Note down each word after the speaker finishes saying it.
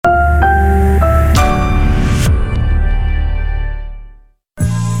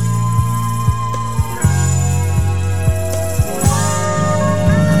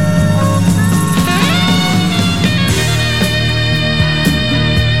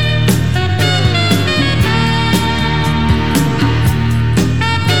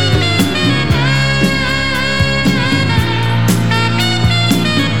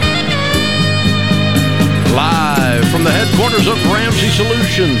owners of Ramsey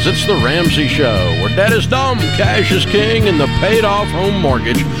Solutions. It's the Ramsey Show, where debt is dumb, cash is king, and the paid-off home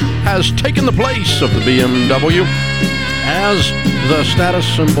mortgage has taken the place of the BMW as the status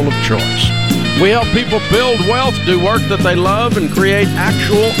symbol of choice. We help people build wealth, do work that they love, and create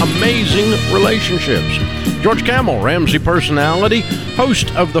actual amazing relationships. George Kamel, Ramsey personality, host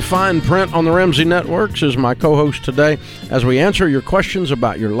of The Fine Print on the Ramsey Networks, is my co-host today as we answer your questions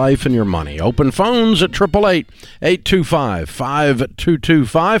about your life and your money. Open phones at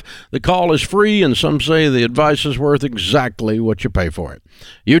 888-825-5225. The call is free, and some say the advice is worth exactly what you pay for it.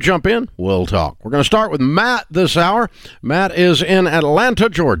 You jump in, we'll talk. We're going to start with Matt this hour. Matt is in Atlanta,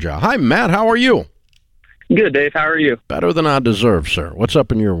 Georgia. Hi, Matt. How are you? Good, Dave. How are you? Better than I deserve, sir. What's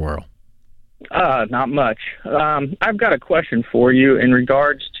up in your world? Not much. I've got a question for you in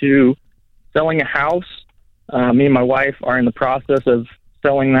regards to selling a house. Me and my wife are in the process of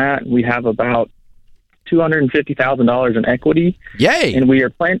selling that. We have about $250,000 in equity. Yay! And we are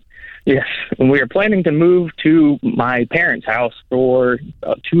planning to move to my parents' house for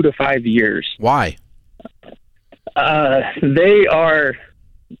 2 to 5 years. Why? They are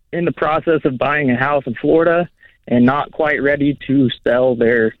in the process of buying a house in Florida and not quite ready to sell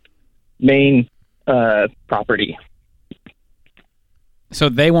their main property. So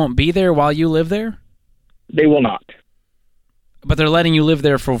they won't be there while you live there? They will not. But they're letting you live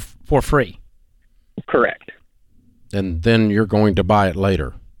there for free? Correct. And then you're going to buy it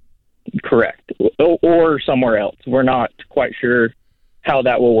later? Correct. Or somewhere else. We're not quite sure how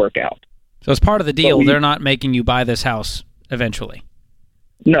that will work out. So as part of the deal, they're not making you buy this house eventually?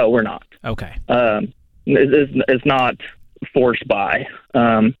 No, we're not. Okay. It's not forced buy.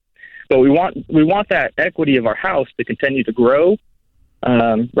 But we want that equity of our house to continue to grow.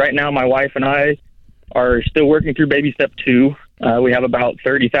 Right now, my wife and I are still working through baby step 2. We have about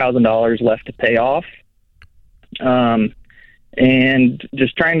 $30,000 left to pay off. And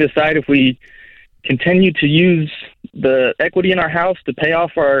just trying to decide if we continue to use the equity in our house to pay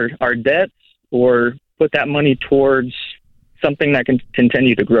off our debts or put that money towards something that can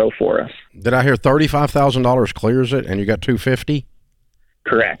continue to grow for us. Did I hear $35,000 clears it and you got $250,000?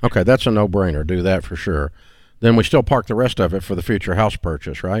 Correct. Okay, that's a no-brainer. Do that for sure. Then we still park the rest of it for the future house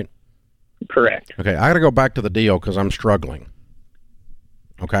purchase, right? Correct. Okay, I got to go back to the deal because I'm struggling.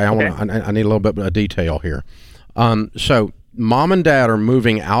 Okay, I need a little bit of detail here. So mom and dad are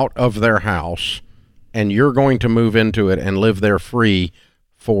moving out of their house, and you're going to move into it and live there free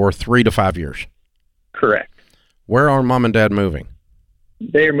for 3 to 5 years. Correct. Where are mom and dad moving?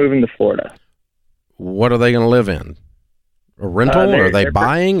 They are moving to Florida. What are they going to live in? A rental? Or are they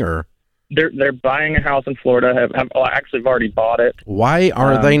buying? Or they're buying a house in Florida. Have already bought it. Why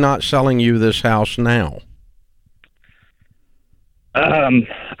are they not selling you this house now?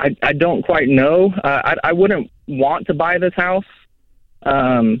 I don't quite know. I wouldn't want to buy this house.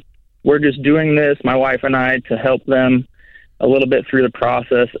 We're just doing this, my wife and I, to help them a little bit through the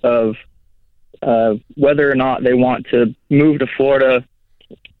process of whether or not they want to move to Florida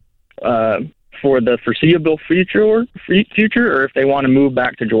for the foreseeable future, or if they want to move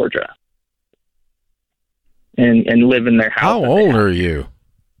back to Georgia and live in their house. How old are you?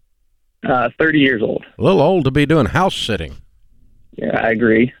 30 years old. A little old to be doing house sitting. Yeah, I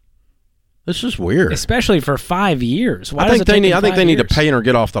agree. This is weird, especially for 5 years. I think they need to pay or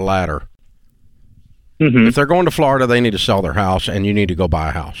get off the ladder. Mm-hmm. If they're going to Florida, they need to sell their house, and you need to go buy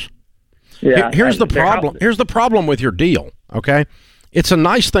a house. Yeah. Here's the problem. Here's the problem with your deal. Okay, it's a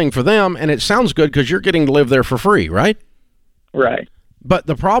nice thing for them, and it sounds good because you're getting to live there for free, right? Right. But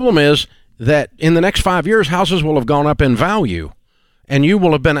the problem is that in the next 5 years, houses will have gone up in value, and you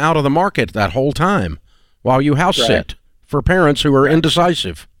will have been out of the market that whole time while you house sit for parents who are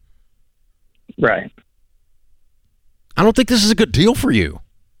indecisive. Right. I don't think this is a good deal for you.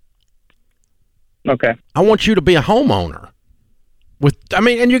 Okay. I want you to be a homeowner.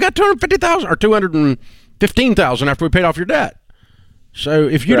 And you got $250,000 or $215,000 after we paid off your debt. So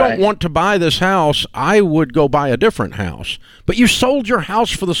if you don't want to buy this house, I would go buy a different house. But you sold your house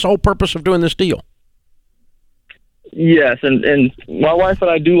for the sole purpose of doing this deal. Yes, and my wife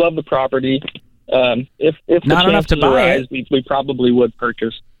and I do love the property. If not enough to buy it, we probably would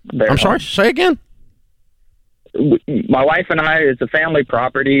purchase their I'm sorry, say again? My wife and I, it's a family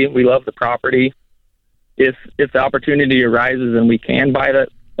property. We love the property. If the opportunity arises and we can buy the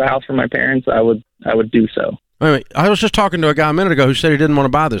house from my parents, I would do so. Wait a minute. I was just talking to a guy a minute ago who said he didn't want to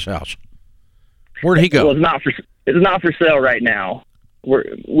buy this house. Where'd he go? Well, it's not for sale right now.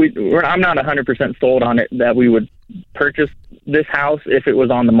 I'm not 100% sold on it that we would purchase this house if it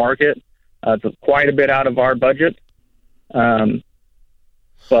was on the market. It's quite a bit out of our budget.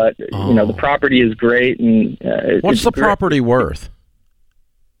 But the property is great, and what's the property worth?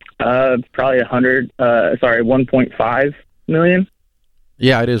 Probably 1.5 million.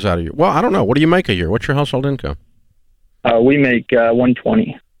 Yeah, it is out of your. Well, I don't know. What do you make a year? What's your household income? We make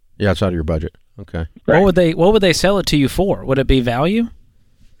 120. Yeah, it's out of your budget. Okay. Right. What would they sell it to you for? Would it be value?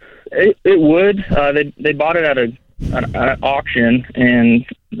 It would. They bought it at an auction, and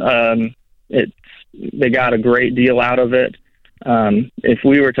they got a great deal out of it. If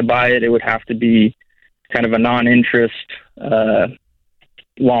we were to buy it, it would have to be kind of a non-interest,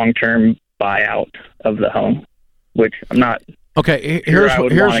 long-term buyout of the home, which I'm not. Okay, here's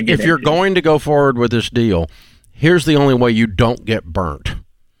if you're going to go forward with this deal, here's the only way you don't get burnt.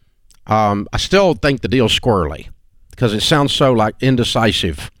 I still think the deal's squirrely because it sounds so like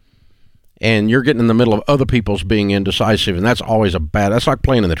indecisive, and you're getting in the middle of other people's being indecisive, and that's always that's like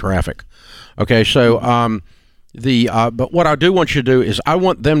playing in the traffic. Okay, so but what I do want you to do is I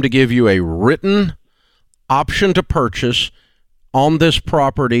want them to give you a written option to purchase on this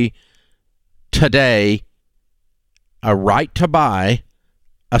property today, a right to buy,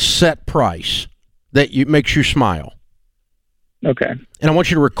 a set price that makes you smile. Okay. And I want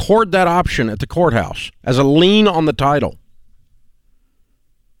you to record that option at the courthouse as a lien on the title.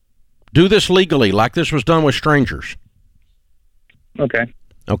 Do this legally, like this was done with strangers. Okay.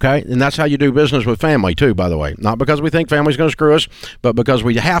 Okay? And that's how you do business with family, too, by the way. Not because we think family's going to screw us, but because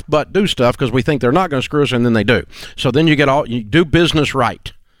we half-butt do stuff because we think they're not going to screw us, and then they do. So then you do business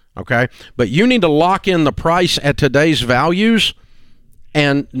right. Okay? But you need to lock in the price at today's values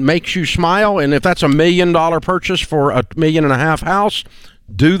and makes you smile. And if that's $1 million purchase for a $1.5 million house,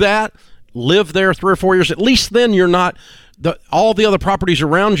 do that. Live there 3 or 4 years. At least then you're not all the other properties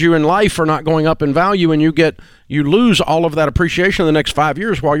around you in life are not going up in value, and you lose all of that appreciation in the next 5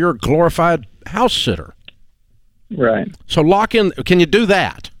 years while you're a glorified house sitter. Right. So lock in. Can you do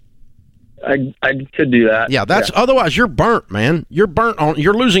that? I could do that. Yeah. Otherwise you're burnt, man. You're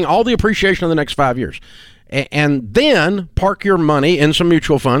losing all the appreciation in the next 5 years. And then park your money in some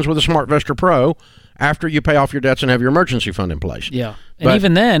mutual funds with a SmartVestor Pro after you pay off your debts and have your emergency fund in place. Yeah. And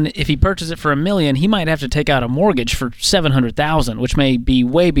even then, if he purchases it for $1 million, he might have to take out a mortgage for $700,000, which may be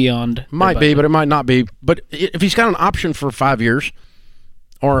way beyond. Might be, but it might not be. But if he's got an option for 5 years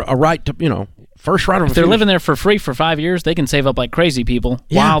or a right to, first right of refusal. If they're living there for free for 5 years, they can save up like crazy people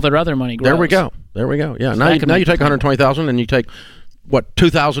while their other money grows. There we go. Yeah. Now you take $120,000 and you take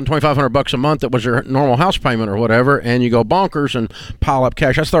 $2,000, $2,500 a month that was your normal house payment or whatever, and you go bonkers and pile up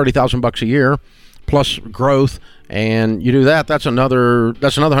cash. That's $30,000 a year plus growth, and you do that. That's another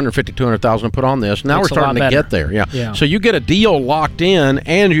 $150,000, $200,000 to put on this. Now we're starting to get there. Yeah. So you get a deal locked in,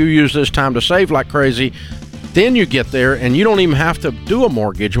 and you use this time to save like crazy. Then you get there, and you don't even have to do a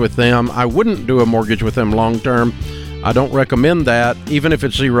mortgage with them. I wouldn't do a mortgage with them long term. I don't recommend that, even if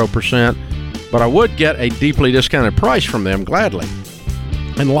it's 0%. But I would get a deeply discounted price from them gladly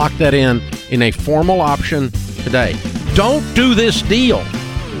and lock that in a formal option today. Don't do this deal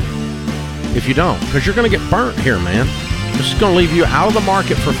if you don't, because you're going to get burnt here, man. This is going to leave you out of the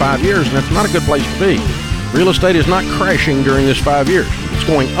market for 5 years, and that's not a good place to be. Real estate is not crashing during this 5 years. It's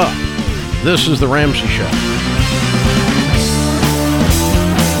going up. This is The Ramsey Show.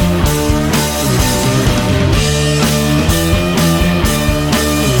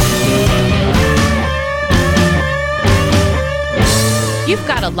 You've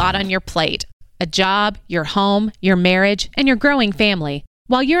got a lot on your plate. A job, your home, your marriage, and your growing family.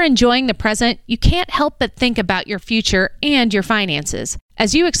 While you're enjoying the present, you can't help but think about your future and your finances.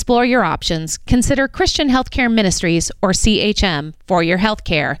 As you explore your options, consider Christian Healthcare Ministries, or CHM, for your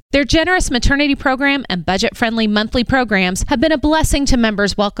healthcare. Their generous maternity program and budget-friendly monthly programs have been a blessing to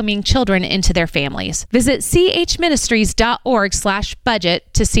members welcoming children into their families. Visit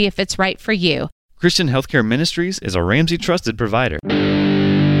chministries.org/budget to see if it's right for you. Christian Healthcare Ministries is a Ramsey trusted provider.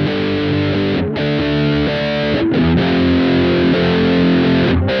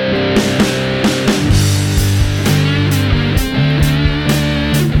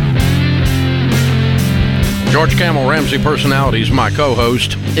 George Camel, Ramsey Personalities, my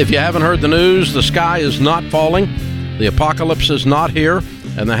co-host. If you haven't heard the news, the sky is not falling, the apocalypse is not here,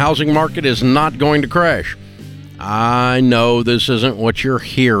 and the housing market is not going to crash. I know this isn't what you're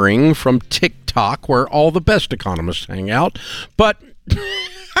hearing from TikTok, where all the best economists hang out, but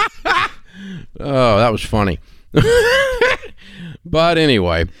oh, that was funny. But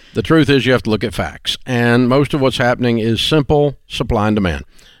anyway, the truth is you have to look at facts, and most of what's happening is simple supply and demand.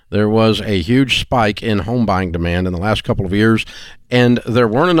 There was a huge spike in home buying demand in the last couple of years, and there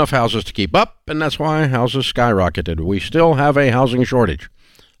weren't enough houses to keep up, and that's why houses skyrocketed. We still have a housing shortage,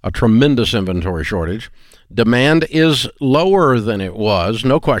 a tremendous inventory shortage. Demand is lower than it was,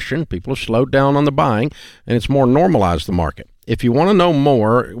 no question. People have slowed down on the buying, and it's more normalized the market. If you want to know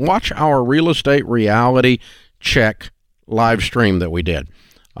more, watch our Real Estate Reality Check live stream that we did.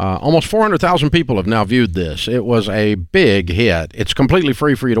 Almost 400,000 people have now viewed this. It was a big hit. It's completely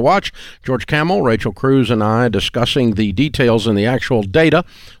free for you to watch. George Kamel, Rachel Cruz, and I discussing the details and the actual data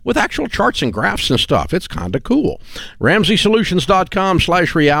with actual charts and graphs and stuff. It's kind of cool.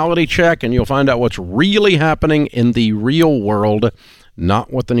 RamseySolutions.com/reality check, and you'll find out what's really happening in the real world,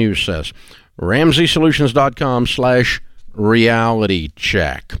 not what the news says. RamseySolutions.com/reality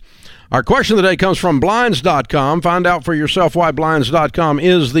check. Our question of the day comes from Blinds.com. Find out for yourself why Blinds.com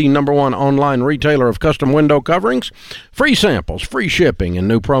is the #1 online retailer of custom window coverings. Free samples, free shipping, and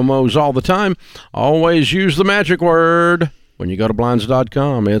new promos all the time. Always use the magic word when you go to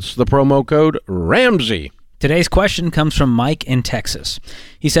Blinds.com. It's the promo code Ramsey. Today's question comes from Mike in Texas.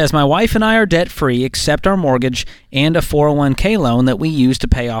 He says, my wife and I are debt-free except our mortgage and a 401k loan that we use to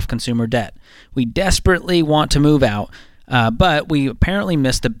pay off consumer debt. We desperately want to move out, but we apparently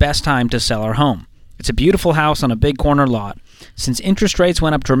missed the best time to sell our home. It's a beautiful house on a big corner lot. Since interest rates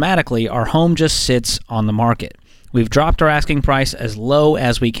went up dramatically, our home just sits on the market. We've dropped our asking price as low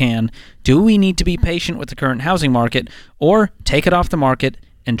as we can. Do we need to be patient with the current housing market or take it off the market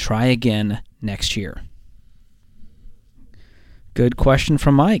and try again next year? Good question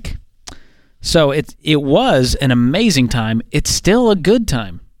from Mike. So it was an amazing time. It's still a good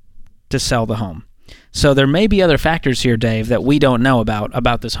time to sell the home. So there may be other factors here, Dave, that we don't know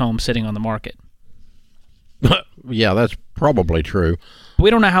about this home sitting on the market. Yeah, that's probably true. We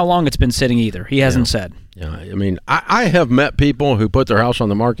don't know how long it's been sitting either. He hasn't said. Yeah, I mean, I have met people who put their house on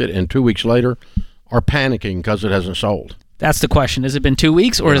the market and 2 weeks later are panicking because it hasn't sold. That's the question. Has it been 2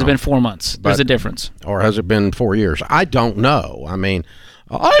 weeks or has it been 4 months? There's a difference. Or has it been 4 years? I don't know. I mean,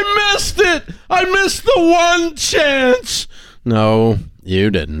 I missed it. I missed the one chance. No, you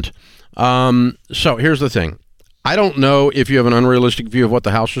didn't. So here's the thing. I don't know if you have an unrealistic view of what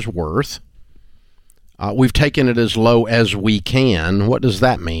the house is worth. We've taken it as low as we can. What does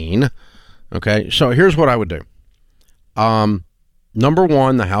that mean? Okay, so here's what I would do. Number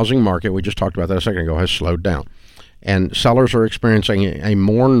one, the housing market, we just talked about that a second ago, has slowed down. And sellers are experiencing a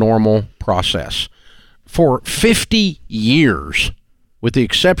more normal process. For 50 years, with the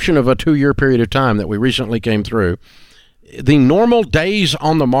exception of a 2-year period of time that we recently came through, the normal days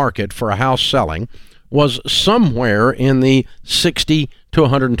on the market for a house selling was somewhere in the 60 to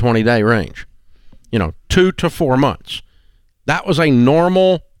 120 day range. 2 to 4 months. That was a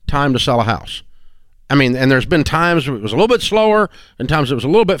normal time to sell a house. I mean, and there's been times it was a little bit slower and times it was a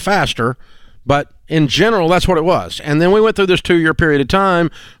little bit faster, but in general, that's what it was. And then we went through this 2-year period of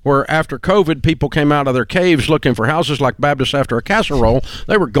time where after COVID, people came out of their caves looking for houses like Baptists after a casserole.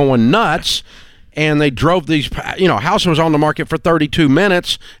 They were going nuts. And they drove these, house was on the market for 32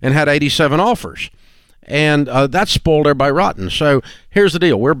 minutes and had 87 offers. And that spoiled everybody rotten. So here's the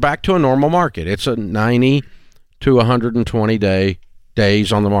deal. We're back to a normal market. It's a 90 to 120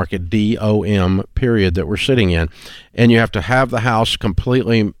 days on the market, DOM period that we're sitting in. And you have to have the house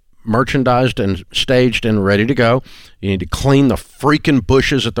completely merchandised and staged and ready to go. You need to clean the freaking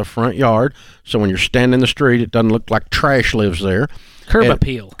bushes at the front yard. So when you're standing in the street, it doesn't look like trash lives there. Curb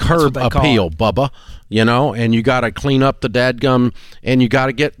appeal, Bubba, and you got to clean up the dadgum, and you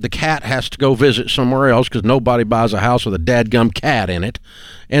got to the cat has to go visit somewhere else because nobody buys a house with a dadgum cat in it,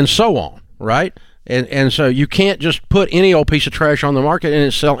 and so on, right? And so you can't just put any old piece of trash on the market and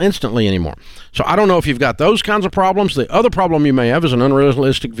it sell instantly anymore. So I don't know if you've got those kinds of problems. The other problem you may have is an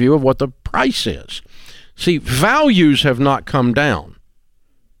unrealistic view of what the price is. See, values have not come down.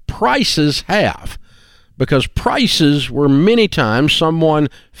 Prices have. Because prices were many times someone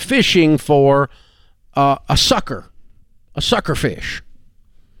fishing for a sucker fish.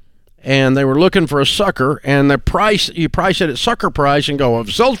 And they were looking for a sucker, and you price it at sucker price and go, if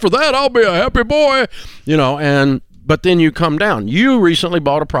it sells for that, I'll be a happy boy. But then you come down. You recently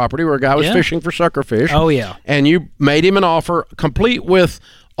bought a property where a guy was fishing for sucker fish. Oh, yeah. And you made him an offer complete with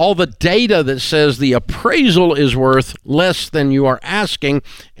all the data that says the appraisal is worth less than you are asking,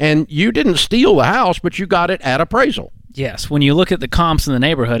 and you didn't steal the house, but you got it at appraisal. Yes, when you look at the comps in the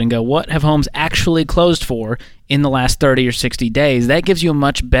neighborhood and go, what have homes actually closed for in the last 30 or 60 days, that gives you a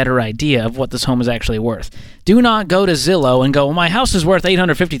much better idea of what this home is actually worth. Do not go to Zillow and go, well, my house is worth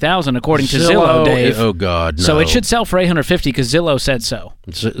 $850,000 according to Zillow, Dave. Oh, God, no. So it should sell for $850 because Zillow said so.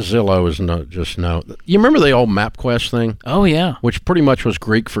 Zillow is no. You remember the old MapQuest thing? Oh, yeah. Which pretty much was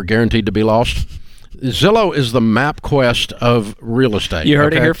Greek for guaranteed to be lost? Zillow is the MapQuest of real estate. You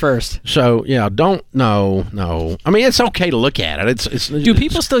heard it here first. So yeah, no. I mean, it's okay to look at it. Do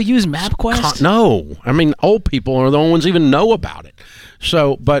people still use MapQuest? No. I mean, old people are the only ones even know about it.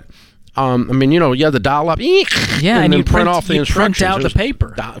 So, but I mean, you have the dial-up. Yeah, and you print off the instructions. Print out the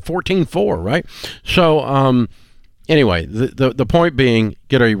paper. 14.4, right? So, anyway, the point being,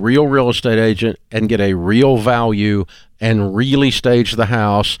 get a real estate agent and get a real value and really stage the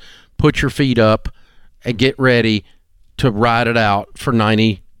house. Put your feet up and get ready to ride it out for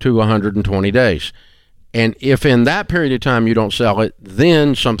 90 to 120 days. And if in that period of time you don't sell it,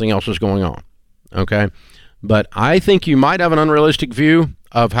 then something else is going on. Okay? But I think you might have an unrealistic view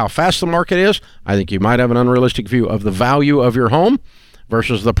of how fast the market is. I think you might have an unrealistic view of the value of your home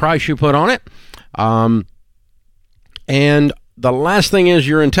versus the price you put on it. And the last thing is,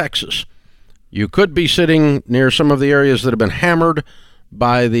 you're in Texas. You could be sitting near some of the areas that have been hammered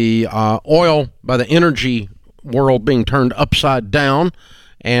by the by the energy world being turned upside down,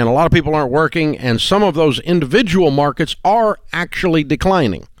 and a lot of people aren't working, and some of those individual markets are actually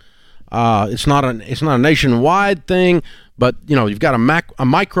declining. It's not a nationwide thing, but you've got a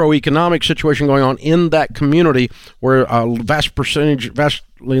microeconomic situation going on in that community where a vastly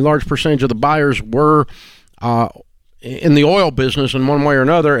large percentage of the buyers were in the oil business in one way or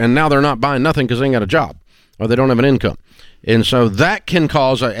another, and now they're not buying nothing because they ain't got a job or they don't have an income. And so that can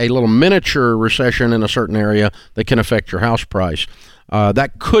cause a little miniature recession in a certain area that can affect your house price.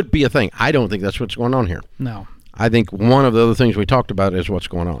 That could be a thing. I don't think that's what's going on here. No. I think one of the other things we talked about is what's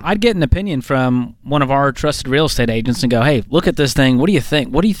going on. I'd get an opinion from one of our trusted real estate agents and go, hey, look at this thing. What do you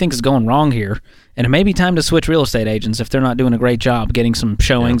think? What do you think is going wrong here? And it may be time to switch real estate agents if they're not doing a great job getting some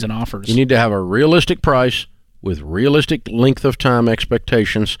showings and offers. You need to have a realistic price with realistic length of time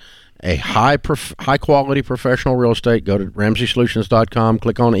expectations, a high quality professional real estate. Go to RamseySolutions.com,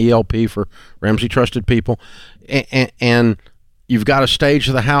 click on ELP for Ramsey Trusted People, and you've got to stage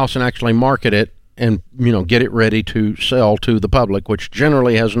the house and actually market it and get it ready to sell to the public, which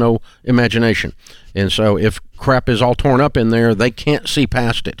generally has no imagination. And so if crap is all torn up in there, they can't see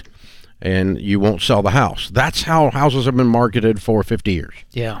past it, and you won't sell the house. That's how houses have been marketed for 50 years.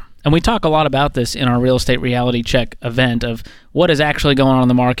 Yeah. And we talk a lot about this in our Real Estate Reality Check event of what is actually going on in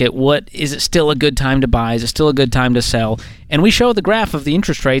the market. What is it still a good time to buy? Is it still a good time to sell? And we show the graph of the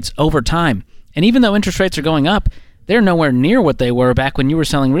interest rates over time. And even though interest rates are going up, they're nowhere near what they were back when you were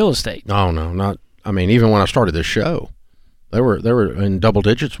selling real estate. No, not. I mean, even when I started this show, they were in double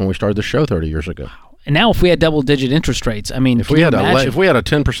digits when we started the show 30 years ago. Wow. And now, if we had double-digit interest rates, I mean, if we had a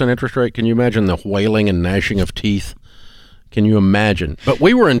 10% interest rate, can you imagine the wailing and gnashing of teeth? Can you imagine? But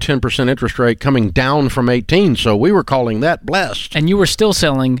we were in 10% interest rate coming down from 18, so we were calling that blessed. And you were still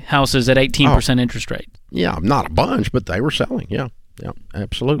selling houses at 18% interest rate. Yeah, not a bunch, but they were selling. Yeah,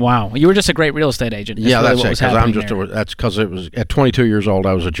 absolutely. Wow, you were just a great real estate agent. Yeah, that's it. That's because it was at 22 years old.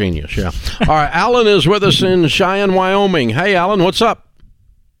 I was a genius. Yeah. All right, Alan is with us in Cheyenne, Wyoming. Hey, Alan, what's up?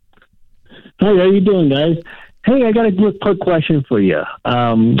 Hey, how you doing, guys? Hey, I got a quick question for you.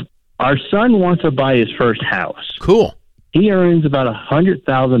 Our son wants to buy his first house. Cool. He earns about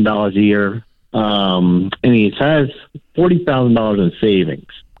 $100,000 a year, and he has $40,000 in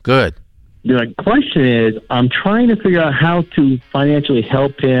savings. Good. The question is, I'm trying to figure out how to financially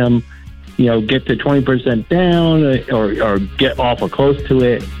help him, get to 20% down or get off or close to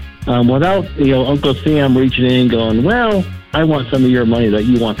it, without, Uncle Sam reaching in and going, well, I want some of your money that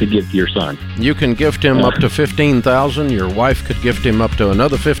you want to give to your son. You can gift him up to $15,000. Your wife could gift him up to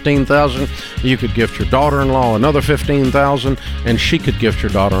another $15,000. You could gift your daughter-in-law another $15,000, and she could gift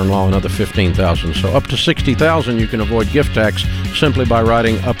your daughter-in-law another $15,000. So up to $60,000, you can avoid gift tax simply by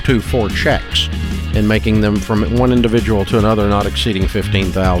writing up to 4 checks and making them from one individual to another not exceeding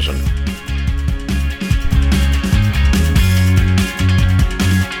 $15,000.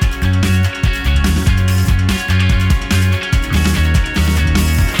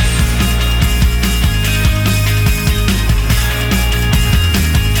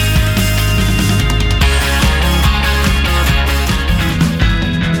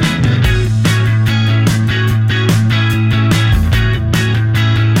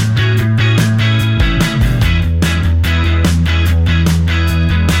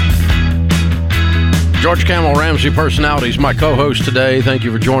 George Camel, Ramsey Personalities, my co-host today. Thank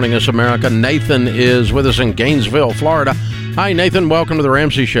you for joining us, America. Nathan is with us in Gainesville, Florida. Hi, Nathan. Welcome to the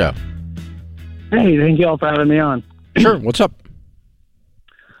Ramsey Show. Hey, thank you all for having me on. Sure. What's up?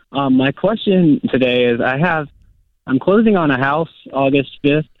 My question today is I'm closing on a house August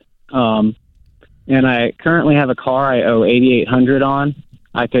 5th, and I currently have a car I owe $8,800 on.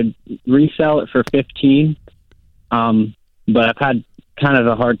 I could resell it for $15,000, but I've had kind of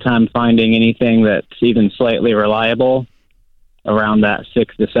a hard time finding anything that's even slightly reliable around that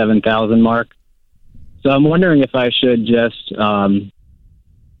 6,000 to 7,000 mark. So I'm wondering if I should just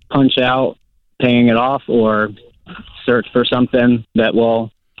punch out paying it off or search for something that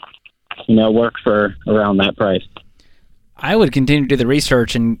will, work for around that price. I would continue to do the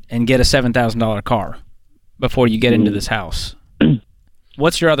research and get a $7,000 car before you get into this house.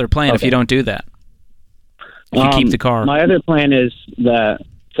 What's your other plan if you don't do that? If you keep the car? My other plan is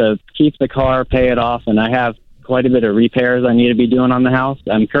to keep the car, pay it off, and I have quite a bit of repairs I need to be doing on the house.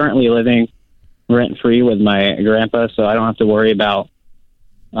 I'm currently living rent-free with my grandpa, so I don't have to worry about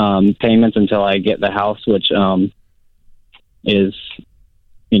payments until I get the house, which is,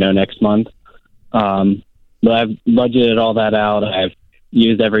 next month. But I've budgeted all that out. I've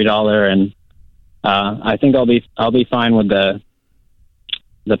used every dollar, and I think I'll be fine with the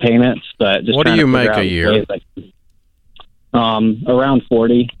payments. But just what do you make a year? Around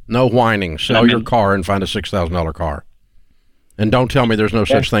 40. No whining. Sell your car and find a $6,000 car. And don't tell me there's no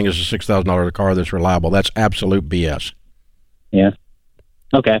such thing as a $6,000 car that's reliable. That's absolute BS. Yeah.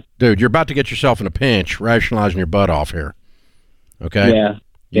 Okay. Dude, you're about to get yourself in a pinch rationalizing your butt off here. Okay?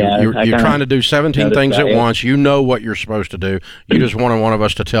 Yeah. You're trying to do 17 things at once. You know what you're supposed to do. You just wanted one of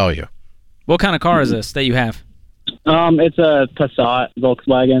us to tell you. What kind of car is this that you have? It's a Passat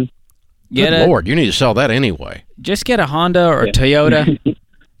Volkswagen. Good Lord, you need to sell that anyway. Just get a Honda or a Toyota,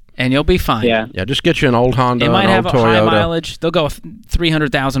 and you'll be fine. Yeah, just get you an old Honda, it might an have old a Toyota. high mileage. They'll go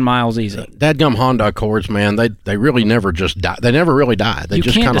 300,000 miles easy. Dadgum Honda Accords, man, they really never just die. They never really die. They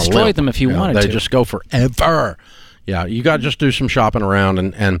just kind of destroy them if you wanted to. They just go forever. Yeah, you got to just do some shopping around.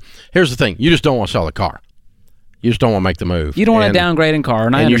 And here's the thing. You just don't want to sell the car. You just don't want to make the move. You don't want to downgrade a car,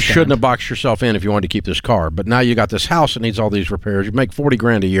 and I understand. You shouldn't have boxed yourself in if you wanted to keep this car. But now you got this house that needs all these repairs. You make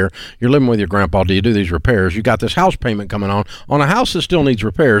 $40,000 a year. You're living with your grandpa. Do you do these repairs? You got this house payment coming on a house that still needs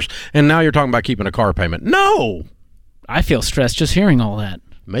repairs, and now you're talking about keeping a car payment. No! I feel stressed just hearing all that.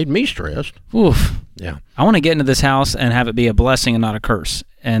 Made me stressed. Oof. Yeah. I want to get into this house and have it be a blessing and not a curse.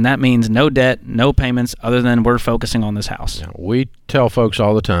 And that means no debt, no payments, other than we're focusing on this house. Yeah, we tell folks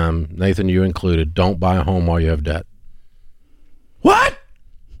all the time, Nathan, you included, don't buy a home while you have debt. What?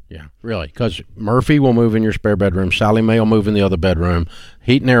 Yeah, really, because Murphy will move in your spare bedroom. Sally Mae will move in the other bedroom.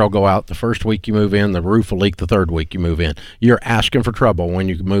 Heat and air will go out the first week you move in. The roof will leak the third week you move in. You're asking for trouble when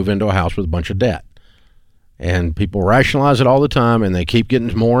you move into a house with a bunch of debt. And people rationalize it all the time, and they keep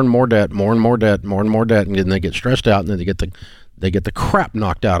getting more and more debt, more and more debt, more and more debt, and then they get stressed out, and then they get the crap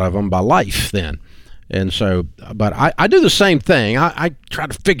knocked out of them by life then. And so, but I do the same thing. I try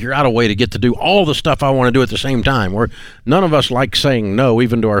to figure out a way to get to do all the stuff I want to do at the same time, where none of us like saying no,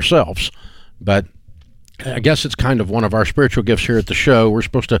 even to ourselves. But I guess it's kind of one of our spiritual gifts here at the show. We're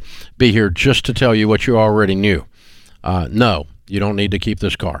supposed to be here just to tell you what you already knew. No, you don't need to keep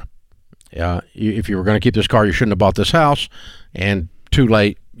this car. If you were going to keep this car, you shouldn't have bought this house, and too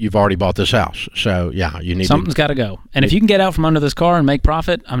late, you've already bought this house. So, yeah, you need something's got to go. And if you can get out from under this car and make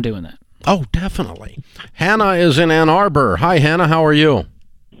profit, I'm doing that. Oh, definitely. Hannah is in Ann Arbor. Hi, Hannah. How are you?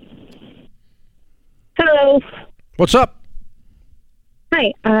 Hello. What's up?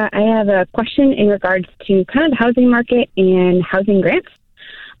 Hi. I have a question in regards to kind of the housing market and housing grants.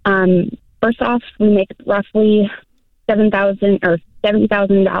 First off, we make roughly $7,000 or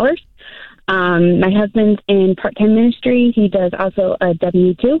 $70,000. My husband's in part-time ministry. He does also a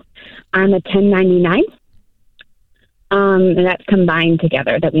W-2. I'm a 1099. And that's combined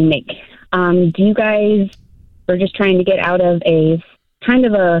together that we make. Do you guys, we're just trying to get out of a kind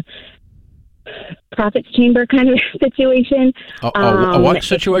of a profits chamber kind of situation. A what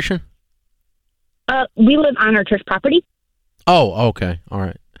situation? We live on our church property. Oh, okay. All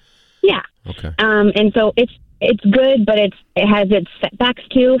right. Yeah. Okay. And so it's good, but it has its setbacks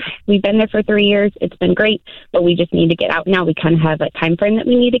too. We've been there for 3 years. It's been great, but we just need to get out now. We kind of have a time frame that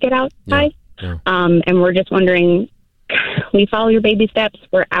we need to get out by. Yeah. And we're just wondering, we follow your baby steps.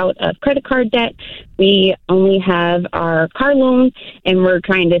 We're out of credit card debt. We only have our car loan, and we're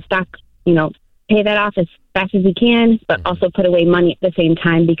trying to pay that off as fast as we can, but also put away money at the same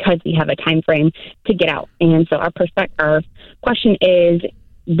time because we have a time frame to get out. And so our question is,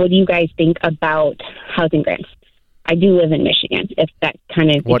 what do you guys think about housing grants? I do live in Michigan. If that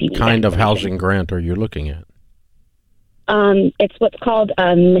kind of what kind of housing grant are you looking at? It's what's called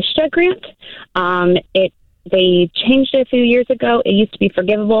a MSHA grant. They changed it a few years ago. It used to be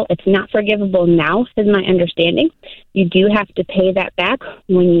forgivable. It's not forgivable now, is my understanding. You do have to pay that back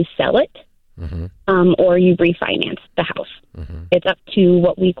when you sell it, or you refinance the house. Mm-hmm. It's up to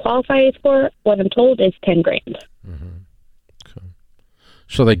what we qualify for. What I'm told is $10,000. Mm-hmm. Okay.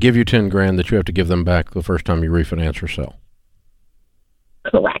 So they give you $10,000 that you have to give them back the first time you refinance or sell.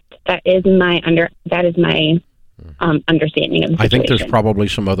 Correct. That is my understanding of the situation. I think there's probably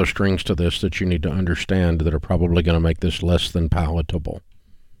some other strings to this that you need to understand that are probably going to make this less than palatable.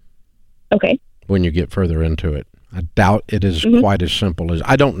 Okay. When you get further into it. I doubt it is quite as simple as,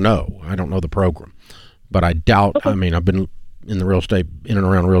 I don't know the program, but I doubt, I mean, I've been in and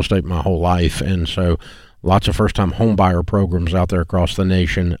around real estate my whole life, and so lots of first-time home buyer programs out there across the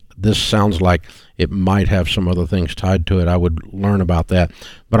nation. This sounds like it might have some other things tied to it. I would learn about that,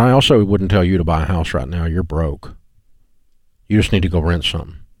 but I also wouldn't tell you to buy a house right now. You're broke. You just need to go rent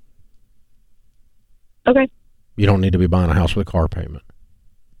something. Okay. You don't need to be buying a house with a car payment.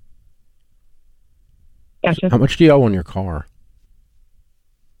 Gotcha. How much do you owe on your car?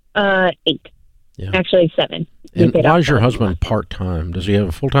 8. Yeah. Actually, 7. And why is your husband part-time? Does he have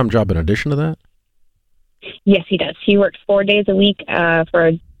a full-time job in addition to that? Yes, he does. He works 4 days a week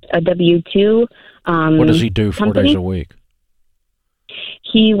for a W-2 what does he do 4 company. days a week?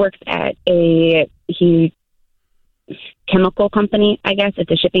 He works at a chemical company, I guess.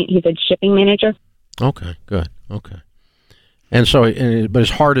 He's a shipping manager. Okay, good. Okay. And so, but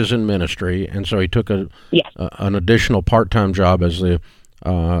his heart is in ministry, and so he took an additional part-time job as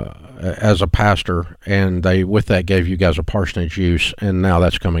a pastor, and they, with that, gave you guys a parsonage use, and now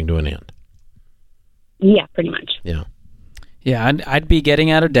that's coming to an end. Yeah, pretty much. Yeah. Yeah, I'd be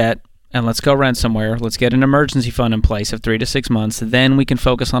getting out of debt, and let's go rent somewhere. Let's get an emergency fund in place of 3 to 6 months. Then we can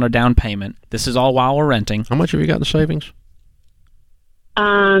focus on a down payment. This is all while we're renting. How much have you got in savings?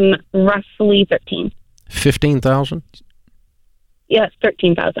 Roughly 13. 15,000? Yeah,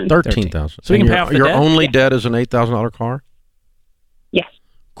 13,000. 13,000. So we can pay off the your debt? only debt is an $8,000 car? Yes.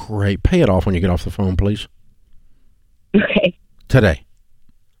 Great. Pay it off when you get off the phone, please. Okay. Today.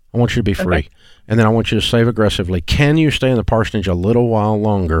 I want you to be free. Okay. And then I want you to save aggressively. Can you stay in the parsonage a little while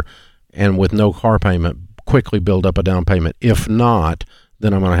longer and with no car payment, quickly build up a down payment? If not,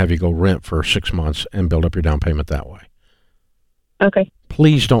 then I'm going to have you go rent for 6 months and build up your down payment that way. Okay.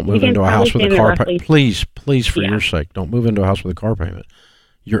 Please don't move into a house with a car payment. Please, for your sake, don't move into a house with a car payment.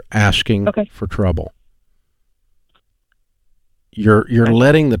 You're asking for trouble. You're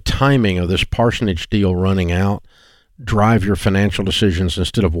letting the timing of this parsonage deal running out drive your financial decisions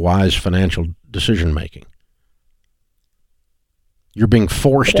instead of wise financial decision making. You're being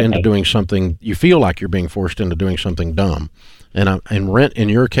forced into doing something. You feel like you're being forced into doing something dumb, and rent in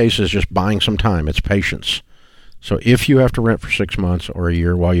your case is just buying some time. It's patience. So if you have to rent for 6 months or a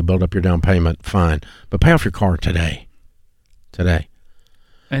year while you build up your down payment, fine. But pay off your car today. Today.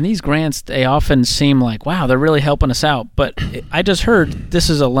 And these grants, they often seem like, wow, they're really helping us out. But I just heard this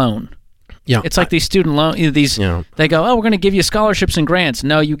is a loan. Yeah. It's like these student loans. They go, oh, we're going to give you scholarships and grants.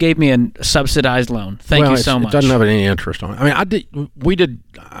 No, you gave me a subsidized loan. Thank you so much. It doesn't have any interest on it. I mean, when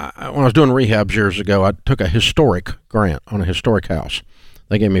I was doing rehabs years ago, I took a historic grant on a historic house.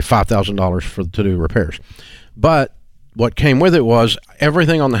 They gave me $5,000 to do repairs. But what came with it was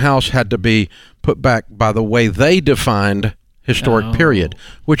everything on the house had to be put back by the way they defined historic period,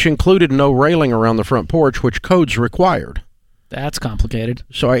 which included no railing around the front porch, which codes required. That's complicated.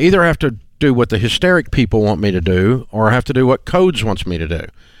 So I either have to do what the hysteric people want me to do, or I have to do what codes wants me to do.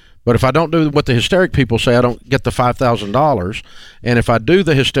 But if I don't do what the hysteric people say, I don't get the $5,000. And if I do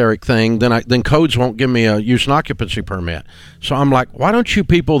the hysteric thing, then codes won't give me a use and occupancy permit. So I'm like, why don't you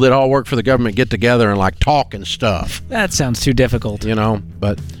people that all work for the government get together and like talk and stuff? That sounds too difficult. You know,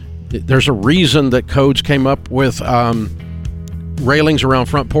 but there's a reason that codes came up with railings around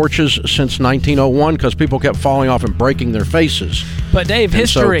front porches since 1901, because people kept falling off and breaking their faces. But Dave,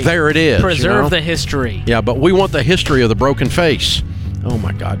 history. So there it is. Preserve the history. Yeah, but we want the history of the broken face. Oh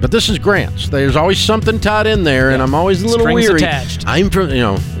my God! But this is grants. There's always something tied in there, and I'm always a little Strings weary. Attached. I'm from,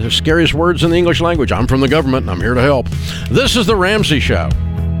 the scariest words in the English language. I'm from the government, and I'm here to help. This is the Ramsey Show.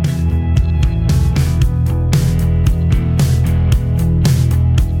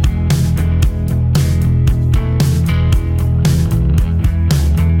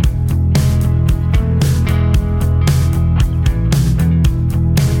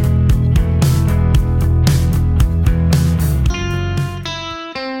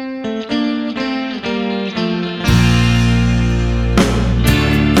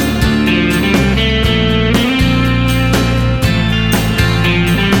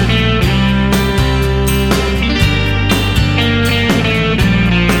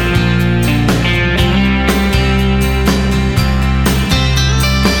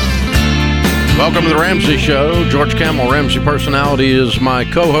 Welcome to the Ramsey Show. George Camel, Ramsey Personality, is my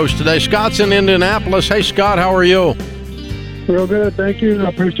co-host today. Scott's in Indianapolis. Hey, Scott, how are you? Real good, thank you. I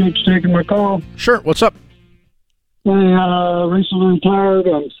appreciate you taking my call. Sure, what's up? I recently retired.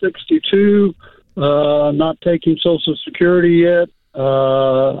 I'm 62. Not taking Social Security yet.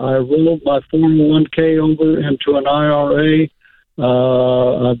 I rolled my 401k over into an IRA.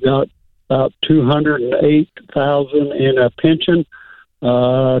 I've got about $208,000 in a pension.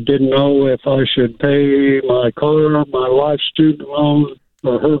 Didn't know if I should pay my car, my wife's student loan,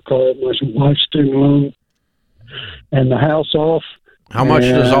 or her car, my wife's student loan, and the house off. How much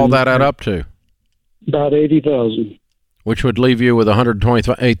does all that add up to? About $80,000. Which would leave you with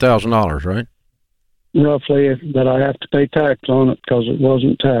 $128,000, right? Roughly, that I have to pay tax on it because it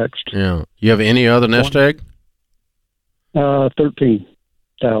wasn't taxed. Yeah. You have any other nest egg?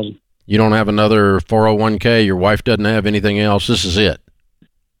 13,000. You don't have another 401k? Your wife doesn't have anything else? This is it?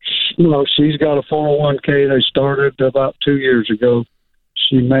 No, she's got a 401k they started about 2 years ago.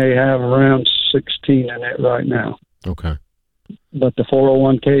 She may have around 16 in it right now. Okay. But the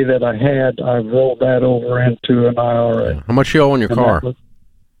 401k that I had, I rolled that over into an IRA. Yeah. How much you owe on your car? Was,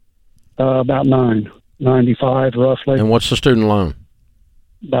 about $995 roughly. And what's the student loan?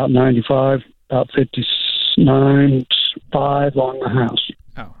 About $95, about $59.5 on the house.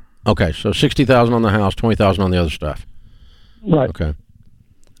 Oh. Okay, so $60,000 on the house, $20,000 on the other stuff. Right. Okay.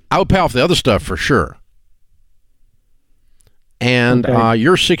 I would pay off the other stuff for sure. And okay.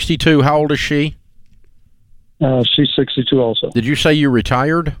 You're 62. How old is she? She's 62 also. Did you say you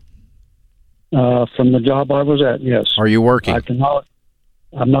retired? From the job I was at, yes. Are you working?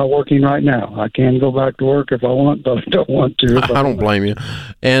 I'm not working right now. I can go back to work if I want, but I don't want to. I don't blame you.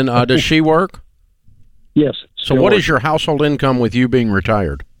 And does she work? Yes. So what is your household income with you being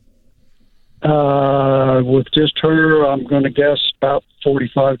retired? With just her, I'm going to guess about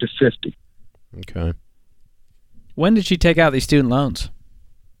 45 to 50. Okay. When did she take out these student loans?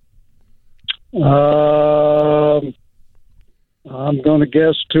 I'm going to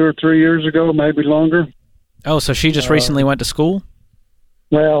guess 2 or 3 years ago, maybe longer. Oh, so she just recently went to school?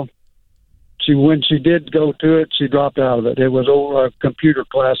 Well, when she did go to it, she dropped out of it. It was over computer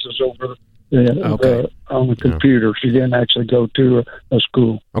classes over on the computer. She didn't actually go to a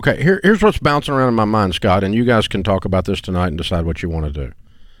school. Okay, here's what's bouncing around in my mind, Scott, and you guys can talk about this tonight and decide what you want to do.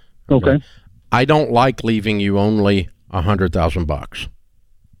 Okay. I don't like leaving you only $100,000.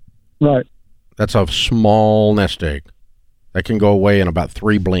 Right. That's a small nest egg. That can go away in about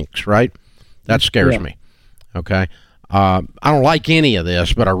 3 blinks, right? That scares me. Okay. I don't like any of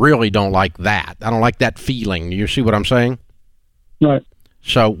this, but I really don't like that. I don't like that feeling. You see what I'm saying? Right.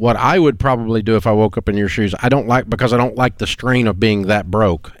 So what I would probably do if I woke up in your shoes, because I don't like the strain of being that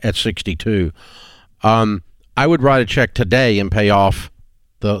broke at 62. I would write a check today and pay off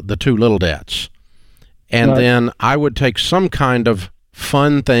the 2 little debts. And then I would take some kind of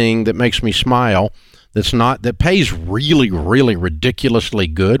fun thing that makes me smile, that pays really, really ridiculously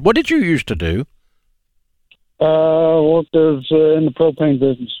good. What did you used to do? Worked in the propane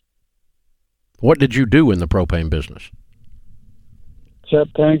business. What did you do in the propane business? Set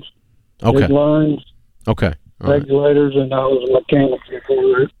tanks, big lines, regulators, and I was a mechanic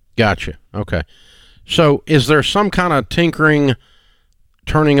before that. Gotcha. Okay. So is there some kind of tinkering,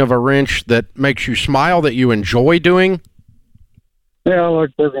 turning of a wrench that makes you smile that you enjoy doing? Yeah, I like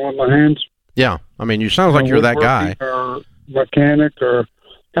working with my hands. Yeah. I mean, you sound like you're that guy. Or mechanic or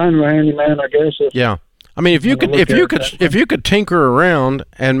kind of a handyman, I guess. Yeah. I mean, if you could tinker around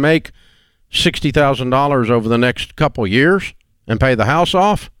and make $60,000 over the next couple of years and pay the house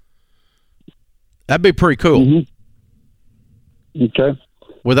off, that'd be pretty cool. Mm-hmm. Okay.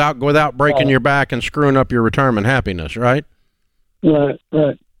 Without breaking your back and screwing up your retirement happiness, right? Right.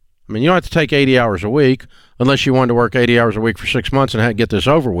 I mean, you don't have to take 80 hours a week unless you wanted to work 80 hours a week for 6 months and get this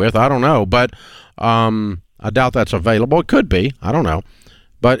over with. I don't know, but I doubt that's available. It could be. I don't know.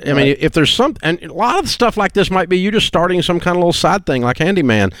 But, I mean, if there's and a lot of stuff like this might be you just starting some kind of little side thing like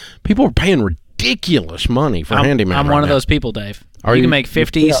handyman. People are paying ridiculous money for handyman. I'm one of those people, Dave. You can make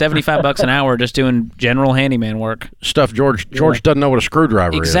 $50, $75 an hour just doing general handyman work. Stuff George doesn't know what a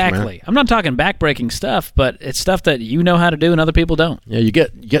screwdriver is, man. Exactly. I'm not talking back-breaking stuff, but it's stuff that you know how to do and other people don't. Yeah, you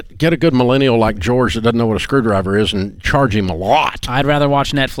get a good millennial like George that doesn't know what a screwdriver is and charge him a lot. I'd rather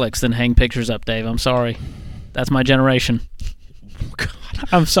watch Netflix than hang pictures up, Dave. I'm sorry. That's my generation. God,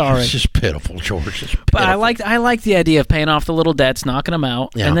 I'm sorry. It's just pitiful, George. It's pitiful. But I like the idea of paying off the little debts, knocking them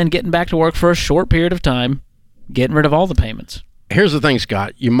out, and then getting back to work for a short period of time, getting rid of all the payments. Here's the thing,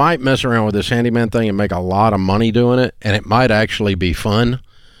 Scott. You might mess around with this handyman thing and make a lot of money doing it, and it might actually be fun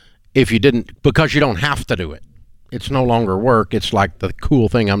if you didn't, because you don't have to do it. It's no longer work. It's like the cool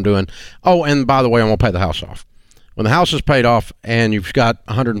thing I'm doing. Oh, and by the way, I'm going to pay the house off. When the house is paid off and you've got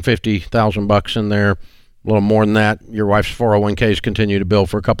 $150,000 in there, a little more than that, your wife's 401ks continue to build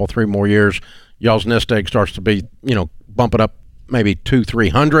for a couple, 3 more years, y'all's nest egg starts to be, bumping up maybe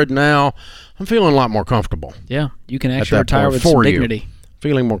 200-300 now. I'm feeling a lot more comfortable. Yeah, you can At actually that retire point with for some you. dignity.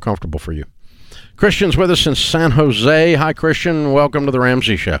 Feeling more comfortable for you. Christian's with us in San Jose. Hi, Christian. Welcome to the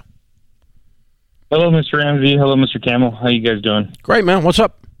Ramsey Show. Hello, Mr. Ramsey. Hello, Mr. Camel. How you guys doing? Great, man. What's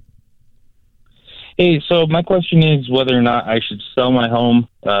up? Hey, so my question is whether or not I should sell my home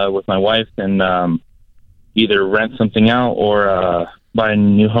with my wife and either rent something out or buy a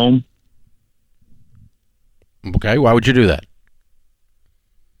new home. Okay, why would you do that?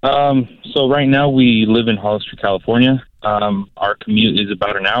 So right now we live in Hollister, California. Our commute is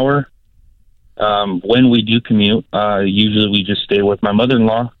about an hour. When we do commute, usually we just stay with my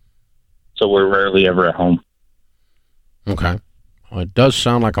mother-in-law, so we're rarely ever at home. Okay. Well, it does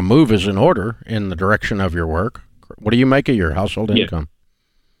sound like a move is in order in the direction of your work. What do you make of your household income?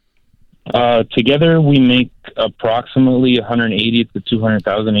 Together we make approximately $180,000 to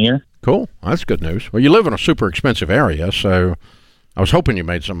 $200,000 a year. Cool. That's good news. Well, you live in a super expensive area, so I was hoping you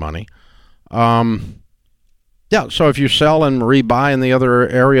made some money. Yeah, so if you sell and rebuy in the other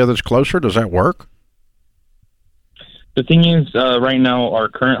area that's closer, does that work? The thing is, right now, our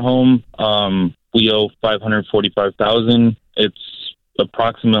current home, we owe $545,000. It's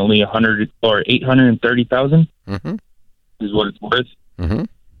approximately $830,000 is what it's worth. Mm-hmm.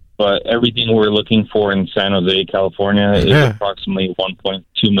 But everything we're looking for in San Jose, California, is approximately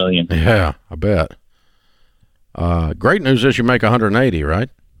 $1.2 million. Yeah, I bet. Great news is you make 180, right?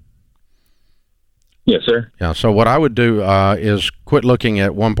 Yes, sir. Yeah. So what I would do is quit looking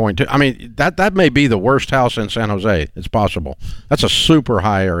at 1.2. I mean, that may be the worst house in San Jose. It's possible. That's a super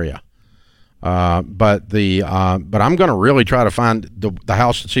high area. But I'm going to really try to find the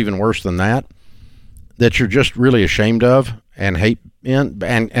house that's even worse than that you're just really ashamed of and hate in,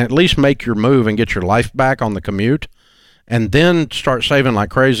 and at least make your move and get your life back on the commute, and then start saving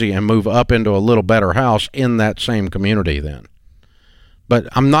like crazy and move up into a little better house in that same community then. But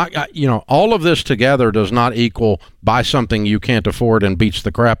I'm not, all of this together does not equal buy something you can't afford and beats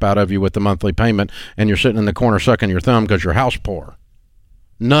the crap out of you with the monthly payment, and you're sitting in the corner sucking your thumb because your house poor.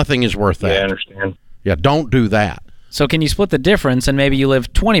 Nothing is worth that. Yeah, I understand. Yeah, don't do that. So can you split the difference and maybe you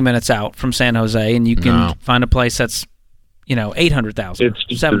live 20 minutes out from San Jose and you can find a place that's, $800,000, it's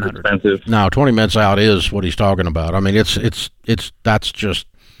 $700,000. Expensive. No, 20 minutes out is what he's talking about. I mean, that's just,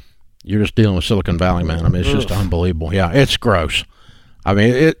 you're just dealing with Silicon Valley, man. I mean, it's just unbelievable. Yeah, it's gross. I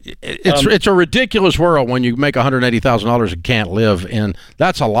mean, it's a ridiculous world when you make $180,000 and can't live in.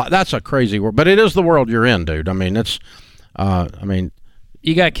 That's a lot. That's a crazy world, but it is the world you're in, dude. I mean,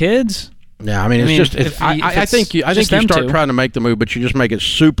 you got kids? Yeah, I think you start trying to make the move, but you just make it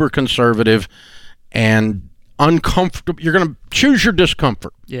super conservative and uncomfortable. You're going to choose your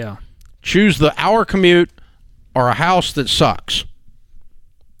discomfort. Yeah. Choose the hour commute or a house that sucks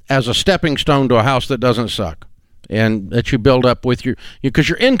as a stepping stone to a house that doesn't suck, and that you build up with because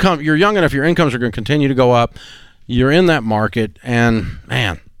your income, you're young enough, your incomes are going to continue to go up. You're in that market, and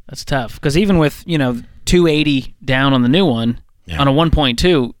man, that's tough. Because even with, $280 down on the new one, on a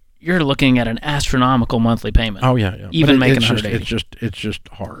 1.2, you're looking at an astronomical monthly payment. Oh yeah. Even making 180. It's just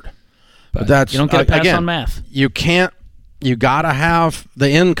hard. But that's, you don't get a pass again, on math. You got to have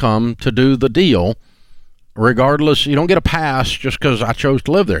the income to do the deal. Regardless, you don't get a pass just because I chose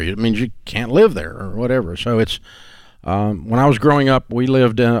to live there. It means you can't live there or whatever. So it's when I was growing up, we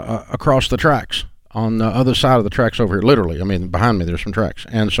lived across the tracks on the other side of the tracks over here. Literally, I mean, behind me there's some tracks,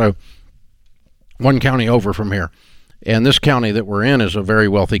 and so one county over from here. And this county that we're in is a very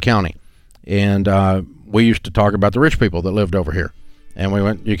wealthy county, and we used to talk about the rich people that lived over here. And we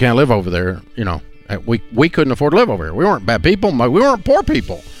went, you can't live over there. We couldn't afford to live over here. We weren't bad people. We weren't poor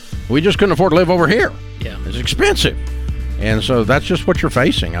people. We just couldn't afford to live over here. Yeah, it's expensive, and so that's just what you're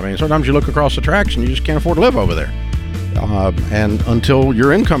facing. I mean, sometimes you look across the tracks and you just can't afford to live over there. And until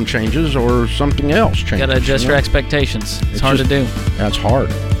your income changes or something else changes, you got to adjust your expectations. It's hard to do. That's hard.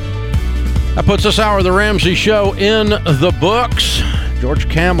 That puts this hour of the Ramsey Show in the books. George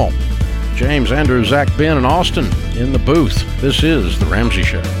Camel, James, Andrew, Zach, Ben, and Austin in the booth. This is the Ramsey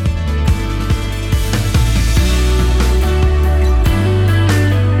Show.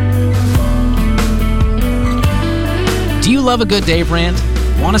 Do you love a good Dave rant?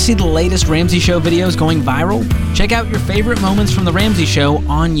 Want to see the latest Ramsey Show videos going viral? Check out your favorite moments from the Ramsey Show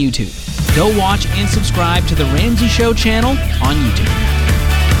on YouTube. Go watch and subscribe to the Ramsey Show channel on YouTube.